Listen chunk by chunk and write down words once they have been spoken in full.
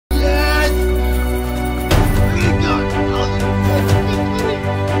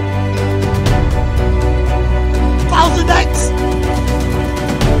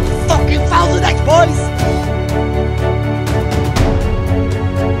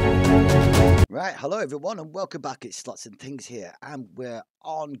Right, hello everyone and welcome back. It's Slots and Things here and we're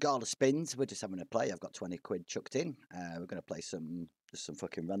on Gala Spins. We're just having a play. I've got 20 quid chucked in. We're going to play some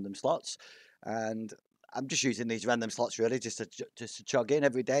fucking random slots, and I'm just using these random slots really just to chug in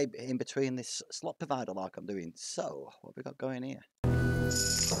every day in between this slot provider like I'm doing. So what have we got going here?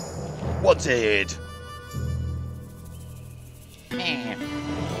 Wanted!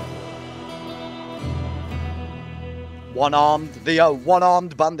 One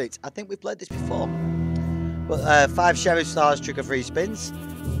Armed Bandit. I think we've played this before. But 5 sheriff stars trigger free spins.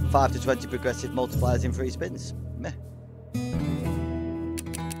 5 to 20 progressive multipliers in free spins. Meh.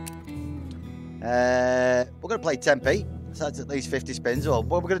 We're going to play 10p. So that's at least 50 spins. Or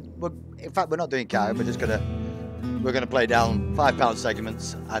in fact, we're not doing counting. We're going to play down £5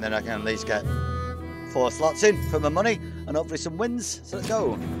 segments, and then I can at least get 4 slots in for my money and hopefully some wins. So let's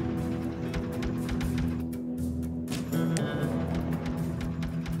go.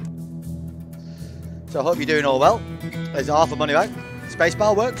 So I hope you're doing all well. There's half the money back.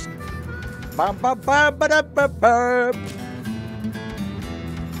 Spacebar works. Bam, bam, bam, ba, da, ba, ba.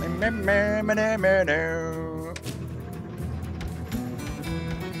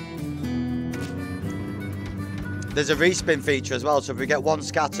 There's a respin feature as well, so if we get one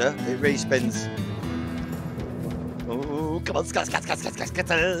scatter, it respins. Oh, come on, scatters.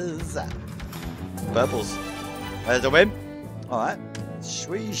 Purples. There's a win. Alright.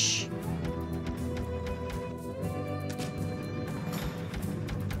 Sweesh.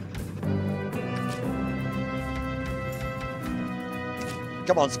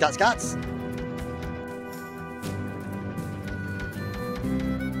 Come on, scats.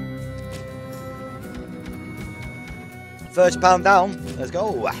 First pound down. Let's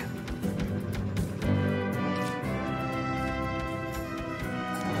go.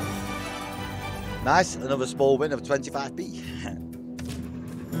 Nice. Another small win of 25p.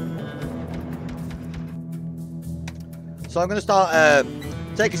 So I'm going to start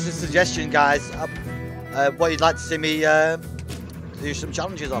taking some suggestions, guys. What you'd like to see me do some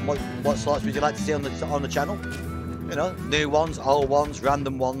challenges on. What slots would you like to see on the channel? You know, new ones, old ones,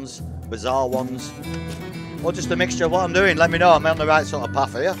 random ones, bizarre ones, or just a mixture of what I'm doing. Let me know. I'm on the right sort of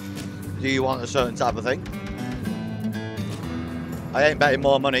path here. Do you want a certain type of thing? I ain't betting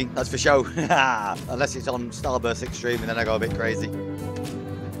more money, that's for sure. Unless it's on Starburst Extreme, and then I go a bit crazy.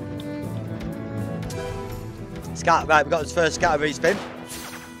 Scatter, right, we've got his first scatter respin.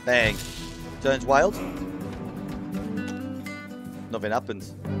 Bang. Turns wild. Nothing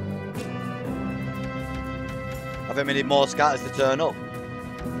happens. I think we need more scatters to turn up.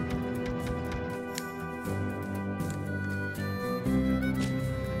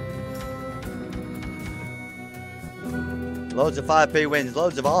 Loads of 5p wins,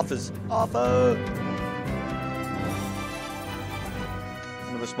 loads of offers. Offer!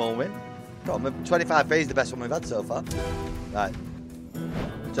 Another small win. Come on, 25p is the best one we've had so far. Right.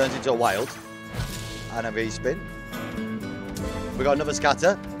 Turns into a wild. And a respin. We got another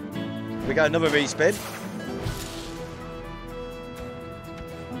scatter. We got another respin.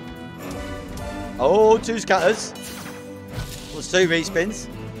 Oh, 2 scatters. Plus 2 respins.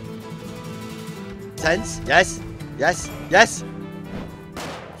 10s. Yes.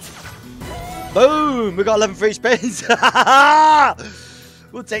 Boom! We got 11 free spins.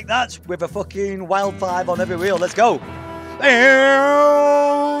 We'll take that with a fucking wild 5 on every wheel. Let's go.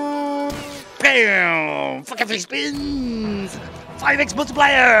 Bam! Fucking free spins. 5x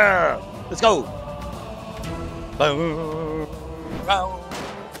multiplier! Let's go! Boom! Oh,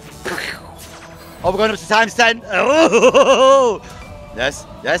 we're going up to times 10. Oh! Yes.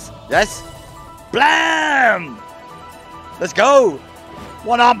 Blam! Let's go!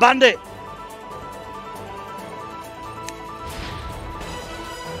 One Armed Bandit!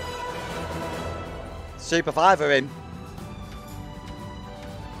 Super 5 are in.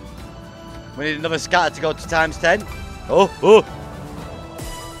 We need another scatter to go to times 10. Oh!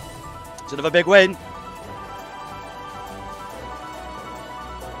 It's another big win.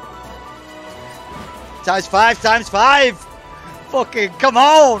 Times 5. Fucking come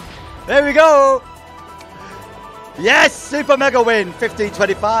on. There we go. Yes, super mega win.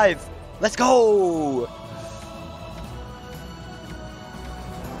 15.25. Let's go.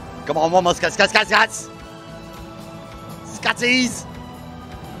 Come on, one more scats. Scatties.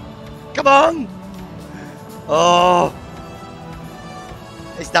 Come on. Oh.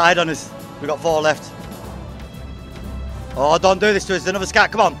 It's died on us. We've got 4 left. Oh, don't do this to us. Another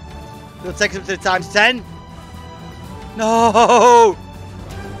scat. Come on. We'll take us up to the times 10. No.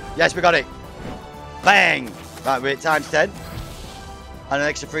 Yes, we got it. Bang. Right, we're at times 10. And an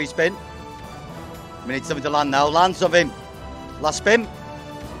extra free spin. We need something to land now. Land something. Last spin.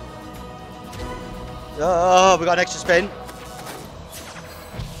 Oh, we got an extra spin.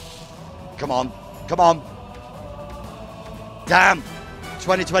 Come on. Come on. Damn.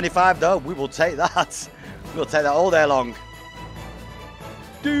 2025 though. We will take that. We'll take that all day long.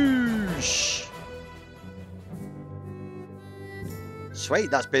 Douche.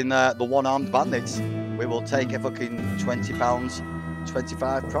 Sweet. That's been the One Armed Bandits. We will take a fucking £20,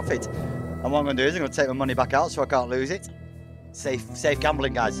 25 profit. And what I'm going to do is I'm going to take my money back out so I can't lose it. Safe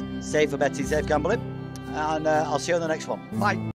gambling, guys. Safer betting, safe gambling. And I'll see you on the next one. Bye.